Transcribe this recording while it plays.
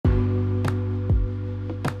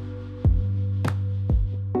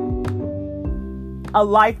A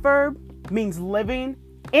life verb means living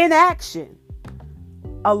in action.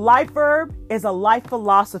 A life verb is a life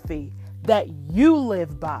philosophy that you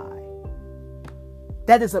live by,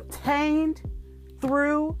 that is obtained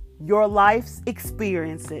through your life's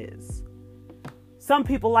experiences. Some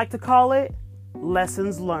people like to call it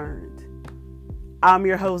lessons learned. I'm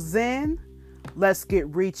your host, Zen. Let's get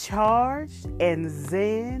recharged and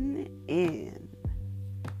zen in.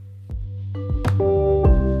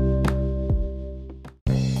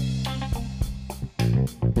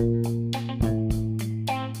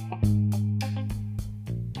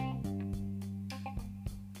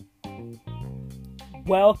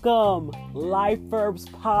 Welcome, Life Verbs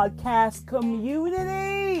Podcast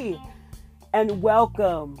community, and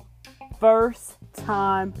welcome,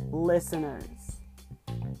 first-time listeners.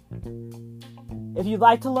 If you'd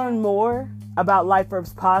like to learn more about Life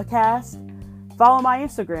Verbs Podcast, follow my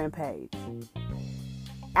Instagram page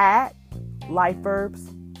at Life Verbs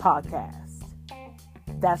Podcast.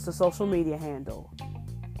 That's the social media handle.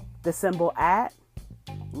 The symbol at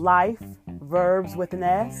Life Verbs with an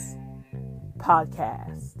S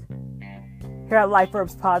Podcast. Here at Life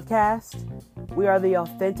Verbs Podcast, we are the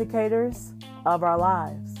authenticators of our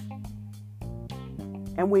lives,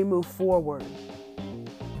 and we move forward.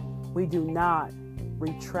 We do not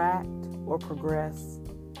retract or progress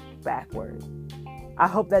backward. I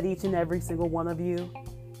hope that each and every single one of you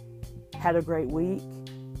had a great week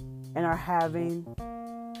and are having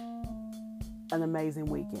an amazing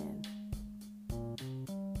weekend.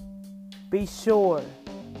 Be sure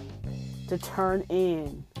to turn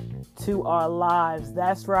in to our lives.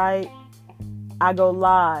 That's right. I go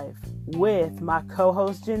live with my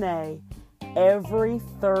co-host Janae every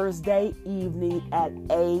Thursday evening at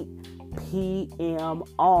 8 p.m.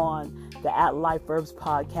 on the at Life Verbs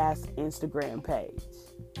Podcast Instagram page.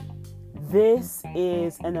 This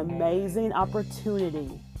is an amazing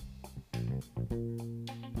opportunity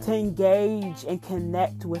to engage and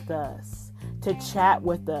connect with us, to chat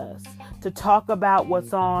with us, to talk about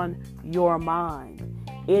what's on your mind.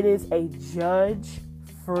 It is a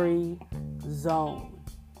judge-free zone.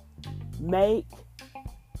 Make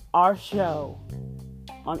our show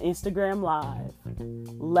on Instagram Live,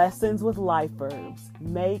 Lessons with Life Verbs.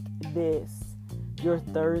 Make this your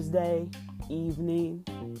Thursday evening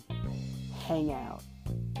hangout.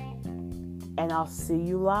 And I'll see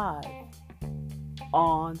you live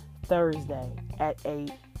on Thursday at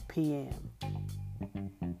 8 p.m.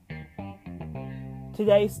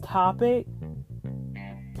 Today's topic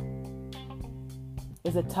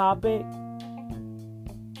is a topic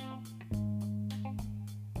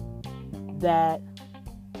that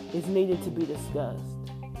is needed to be discussed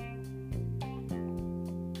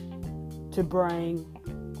to bring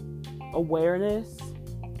awareness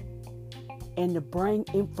and to bring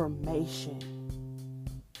information.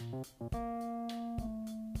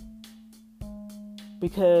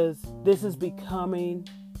 Because this is becoming,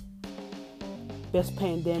 this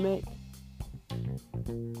pandemic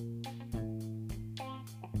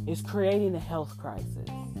is creating a health crisis.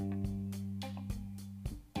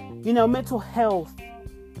 You know, mental health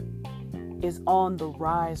is on the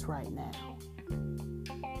rise right now.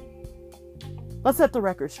 Let's set the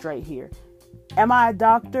record straight here. Am I a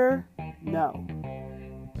doctor? No.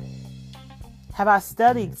 Have I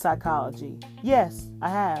studied psychology? Yes, I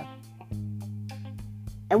have.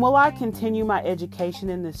 And will I continue my education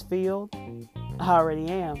in this field? I already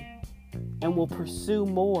am, and will pursue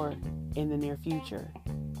more in the near future.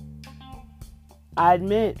 I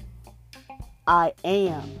admit, I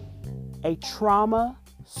am a trauma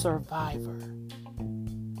survivor.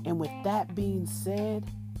 And with that being said,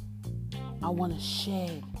 I want to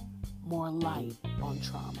shed more light on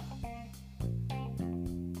trauma.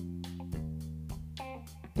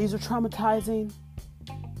 These are traumatizing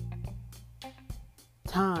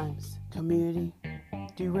times, community.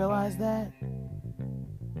 Do you realize that?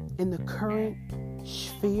 In the current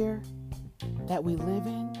sphere that we live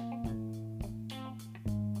in,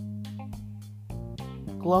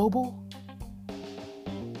 global,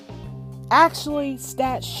 actually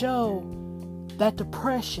stats show that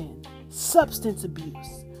depression, substance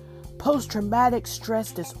abuse, post-traumatic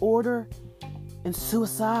stress disorder, and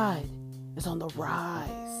suicide is on the rise.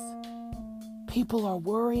 People are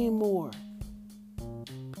worrying more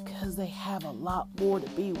because they have a lot more to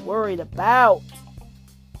be worried about.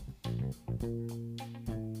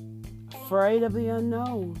 Afraid of the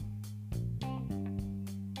unknown.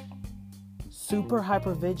 Super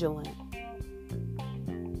hypervigilant.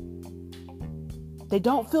 They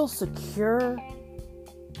don't feel secure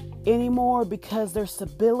anymore because their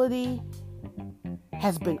stability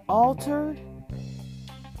has been altered.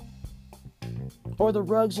 or the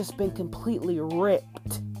rug's just been completely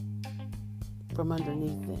ripped from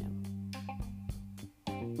underneath them.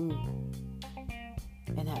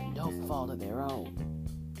 And had no fault of their own.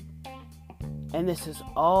 And this is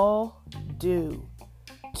all due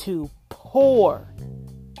to poor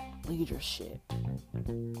leadership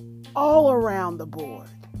all around the board.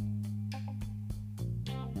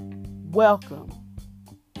 Welcome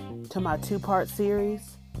to my 2-part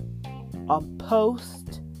series on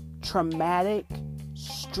post-traumatic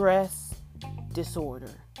stress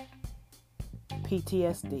disorder.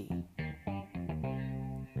 PTSD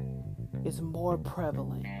is more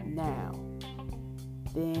prevalent now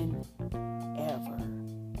than ever.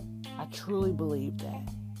 I truly believe that.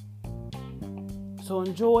 So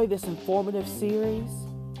enjoy this informative series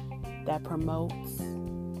that promotes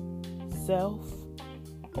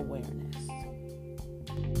self-awareness.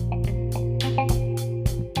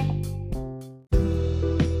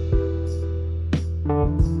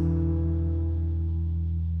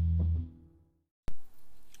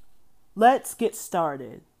 Let's get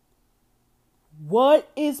started. What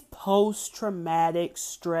is post-traumatic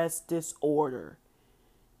stress disorder?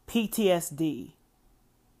 PTSD.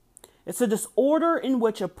 It's a disorder in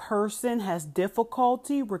which a person has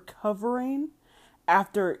difficulty recovering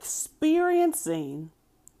after experiencing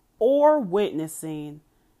or witnessing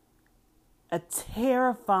a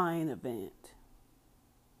terrifying event.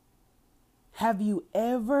 Have you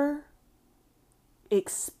ever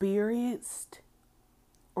experienced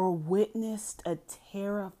or witnessed a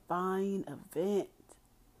terrifying event?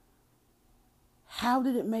 How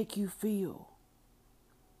did it make you feel?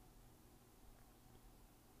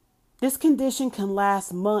 This condition can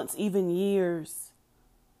last months, even years.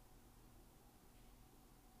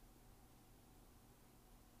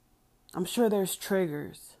 I'm sure there's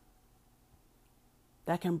triggers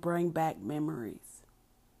that can bring back memories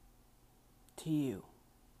to you.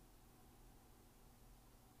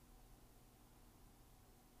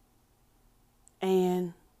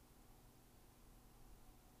 And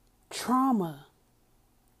trauma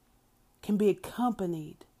can be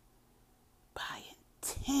accompanied by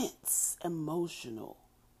intense emotional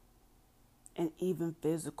and even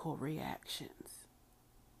physical reactions.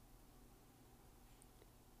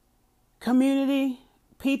 Community,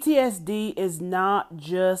 PTSD is not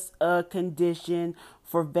just a condition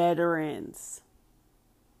for veterans.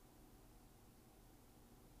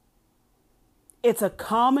 It's a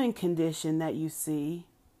common condition that you see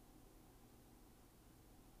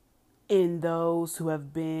in those who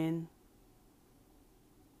have been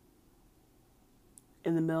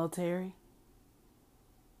in the military.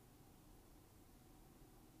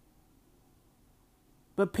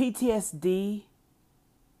 But PTSD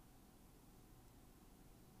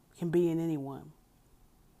can be in anyone.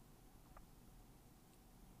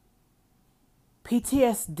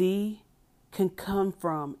 PTSD can come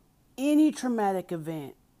from any traumatic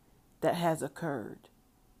event that has occurred.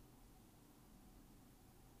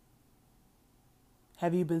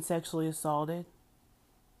 Have you been sexually assaulted,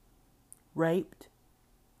 raped,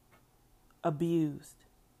 abused?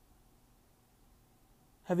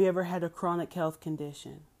 Have you ever had a chronic health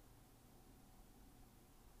condition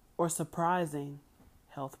or surprising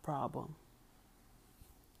health problem?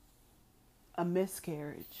 A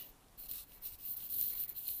miscarriage?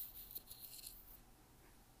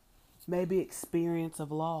 Maybe experience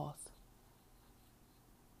of loss.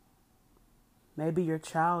 Maybe your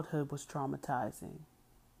childhood was traumatizing.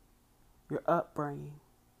 Your upbringing.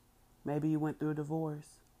 Maybe you went through a divorce.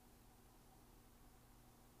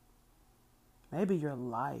 Maybe your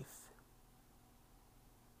life,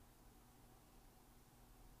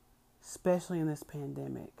 especially in this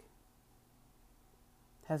pandemic,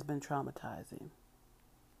 has been traumatizing.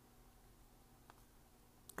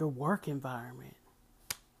 Your work environment.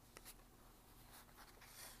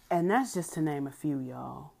 And that's just to name a few,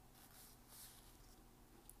 y'all.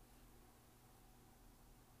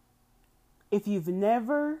 If you've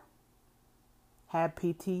never had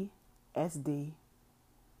PTSD,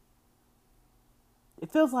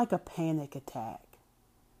 it feels like a panic attack.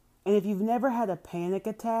 And if you've never had a panic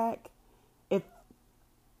attack,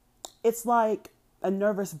 it's like a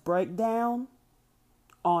nervous breakdown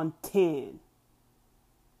on 10.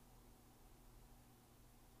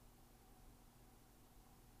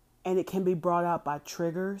 And it can be brought out by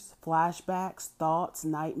triggers, flashbacks, thoughts,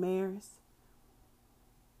 nightmares.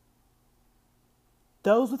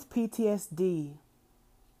 Those with PTSD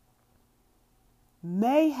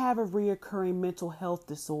may have a reoccurring mental health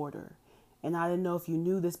disorder. And I didn't know if you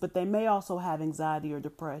knew this, but they may also have anxiety or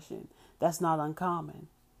depression. That's not uncommon.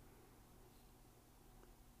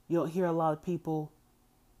 You don't hear a lot of people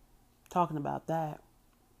Talking about that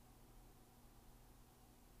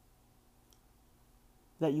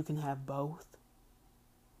you can have both.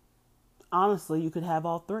 Honestly, you could have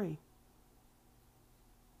all three.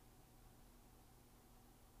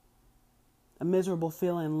 A miserable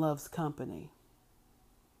feeling loves company.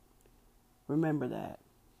 Remember that.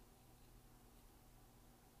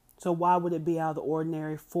 So why would it be out of the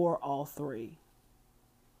ordinary for all three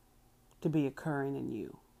to be occurring in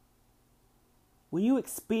you? When you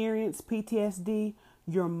experience PTSD,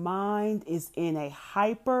 your mind is in a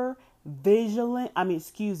hyper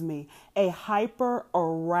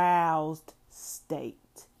aroused state.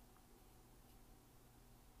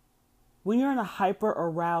 When you're in a hyper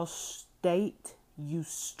aroused state, you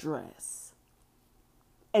stress.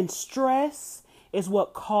 And stress is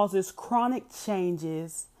what causes chronic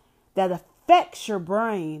changes that affects your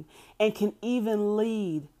brain and can even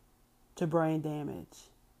lead to brain damage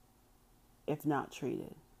if not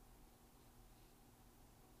treated.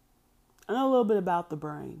 I know a little bit about the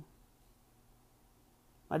brain.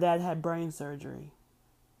 My dad had brain surgery,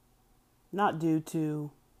 not due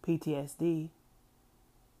to PTSD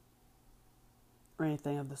or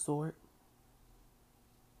anything of the sort,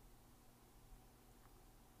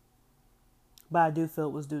 but I do feel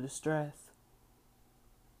it was due to stress.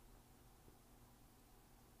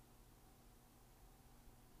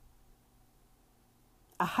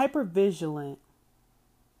 A hypervigilant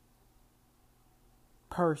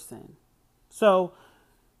person. So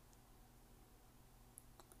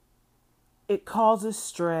it causes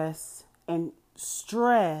stress, and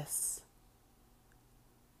stress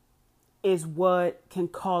is what can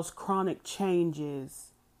cause chronic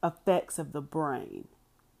changes, effects of the brain.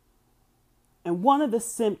 And one of the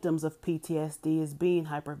symptoms of PTSD is being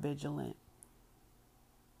hypervigilant.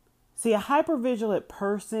 See, a hypervigilant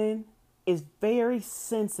person is very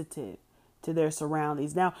sensitive to their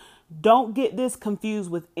surroundings. Now, don't get this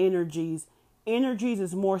confused with energies. Energies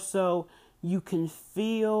is more so you can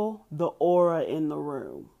feel the aura in the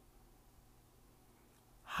room.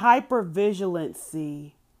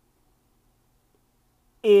 Hypervigilancy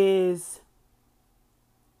is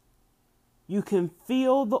you can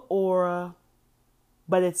feel the aura,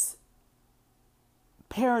 but it's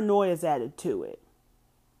paranoia is added to it.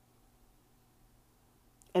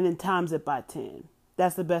 And then times it by 10.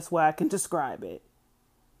 That's the best way I can describe it.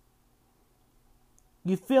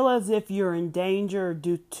 You feel as if you're in danger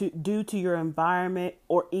due to your environment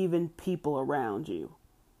or even people around you.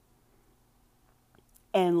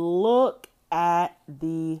 And look at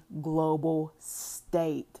the global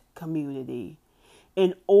state community.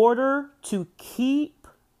 In order to keep,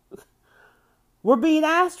 we're being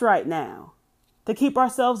asked right now to keep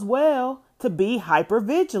ourselves well, to be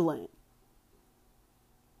hypervigilant.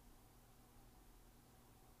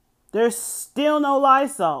 There's still no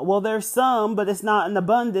Lysol. Well, there's some, but it's not in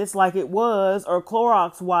abundance like it was, or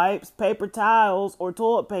Clorox wipes, paper towels, or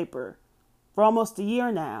toilet paper for almost a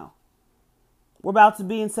year now. We're about to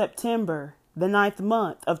be in September, the 9th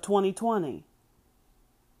month of 2020.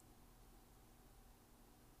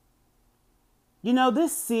 You know,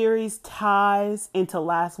 this series ties into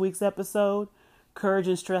last week's episode, Courage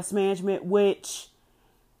and Stress Management, which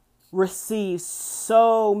received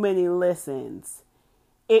so many listens.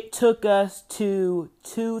 It took us to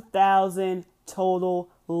 2,000 total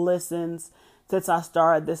listens since I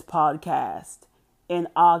started this podcast in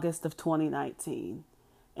August of 2019.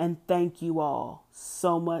 And thank you all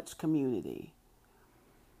so much, community.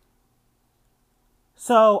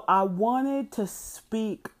 So I wanted to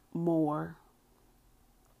speak more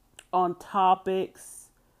on topics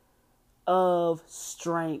of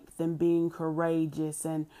strength and being courageous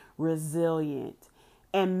and resilient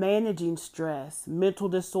and managing stress, mental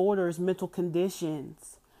disorders, mental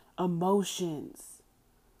conditions, emotions.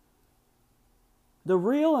 The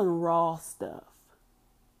real and raw stuff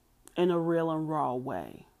in a real and raw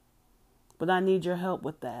way. But I need your help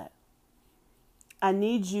with that. I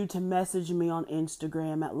need you to message me on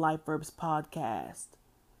Instagram at LifeHerbs Podcast.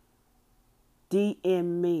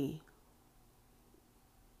 DM me.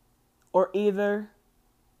 Or either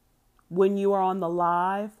when you are on the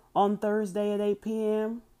live on Thursday at 8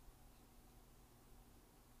 p.m.,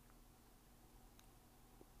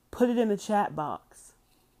 put it in the chat box.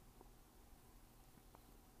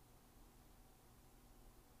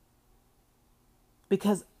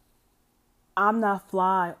 Because I'm not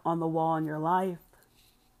fly on the wall in your life.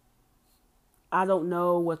 I don't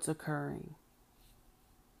know what's occurring.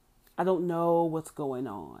 I don't know what's going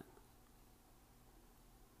on.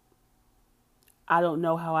 I don't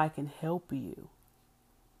know how I can help you.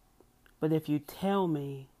 But if you tell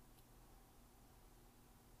me,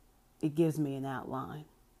 it gives me an outline.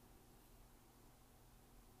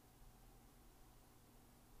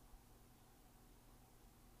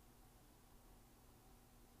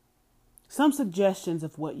 Some suggestions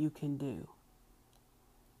of what you can do.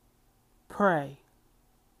 Pray.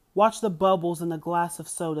 Watch the bubbles in the glass of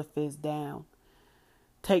soda fizz down.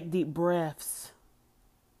 Take deep breaths.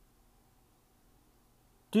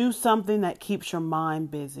 Do something that keeps your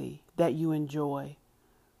mind busy, that you enjoy.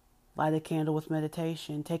 Light a candle with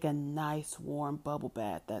meditation. Take a nice warm bubble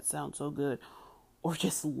bath. That sounds so good. Or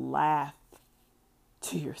just laugh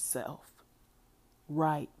to yourself.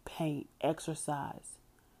 Write, paint, exercise,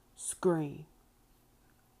 scream.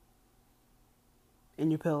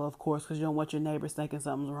 In your pillow, of course, because you don't want your neighbors thinking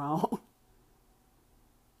something's wrong.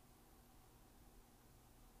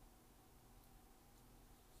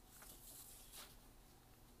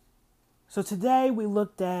 So today we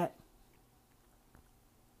looked at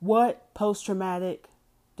what post-traumatic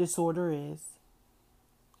disorder is,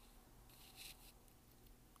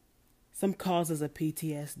 some causes of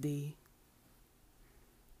PTSD,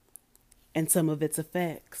 and some of its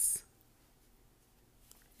effects,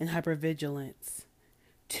 and hypervigilance.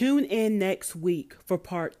 Tune in next week for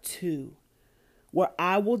part 2, where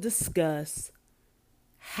I will discuss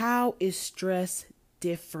how is stress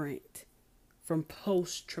different from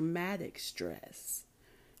post-traumatic stress.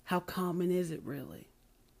 How common is it really?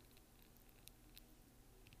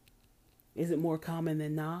 Is it more common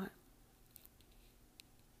than not?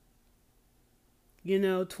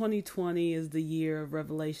 2020 is the year of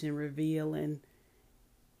revelation and reveal, and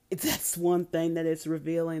that's one thing that it's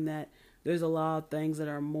revealing, that there's a lot of things that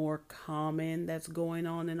are more common that's going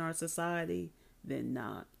on in our society than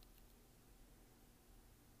not.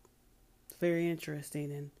 It's very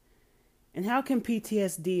interesting. And how can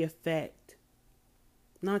PTSD affect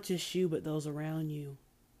not just you, but those around you?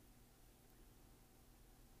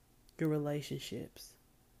 Your relationships.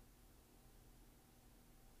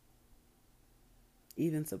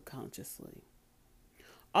 Even subconsciously.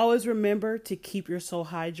 Always remember to keep your soul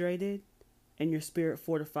hydrated and your spirit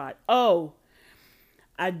fortified. Oh,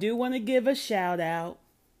 I do want to give a shout out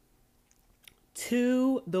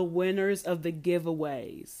to the winners of the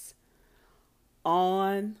giveaways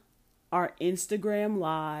on our Instagram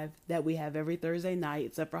live that we have every Thursday night,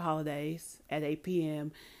 except for holidays, at 8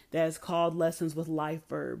 p.m. That is called Lessons with Life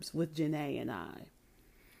Verbs with Janae and I.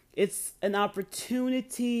 It's an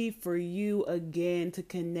opportunity for you again to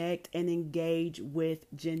connect and engage with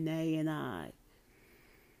Janae and I.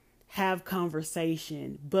 Have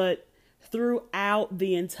conversation, but throughout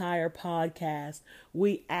the entire podcast,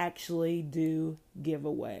 we actually do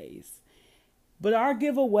giveaways. But our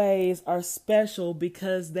giveaways are special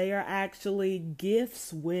because they are actually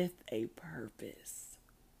gifts with a purpose.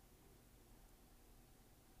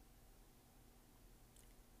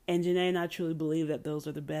 And Janae and I truly believe that those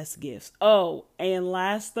are the best gifts. Oh, and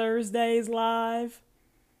last Thursday's live,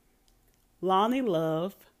 Lonnie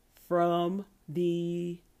Love from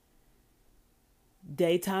the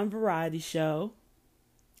daytime variety show,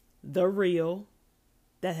 The Real,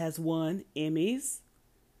 that has won Emmys,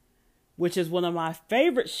 which is one of my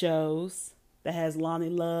favorite shows, that has Lonnie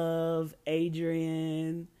Love,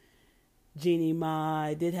 Adrian, Jeannie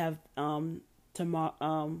Mai. Did have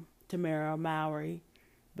Tamara Mowry,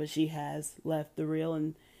 but she has left The Real,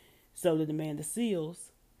 and so did Amanda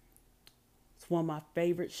Seales. It's one of my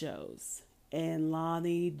favorite shows. And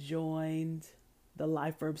Lonnie joined the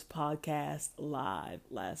Life Verbs podcast live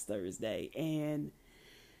last Thursday. And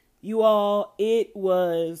you all, it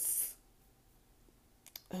was,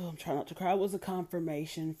 I'm trying not to cry. It was a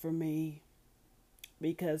confirmation for me,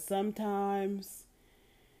 because sometimes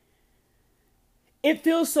it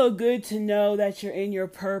feels so good to know that you're in your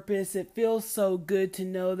purpose. It feels so good to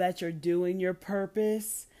know that you're doing your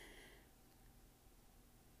purpose.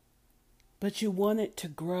 But you want it to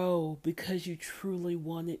grow because you truly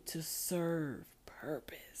want it to serve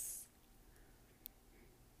purpose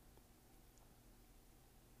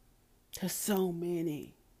to so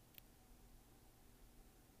many.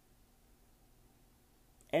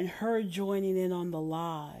 And her joining in on the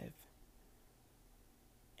live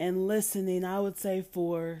and listening, I would say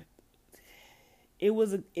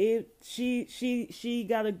she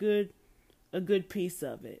got a good piece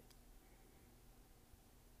of it.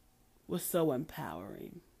 Was so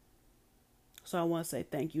empowering. So I want to say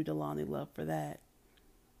thank you to Lonnie Love for that.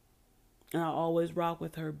 And I always rock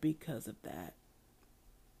with her because of that.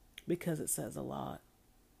 Because it says a lot.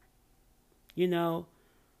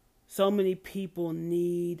 So many people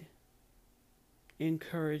need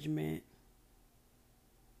encouragement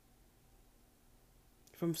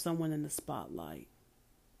from someone in the spotlight.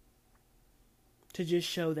 To just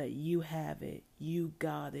show that you have it. You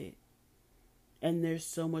got it. And there's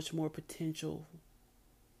so much more potential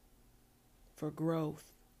for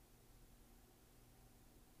growth.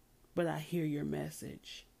 but I hear your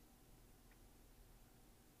message.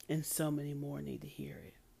 And so many more need to hear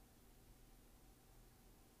it.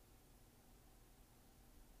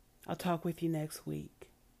 I'll talk with you next week.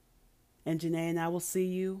 And Janae and I will see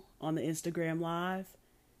you on the Instagram Live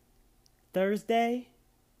Thursday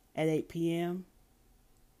at 8 p.m.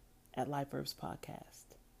 at Life Herbs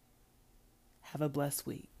Podcast. Have a blessed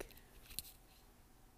week.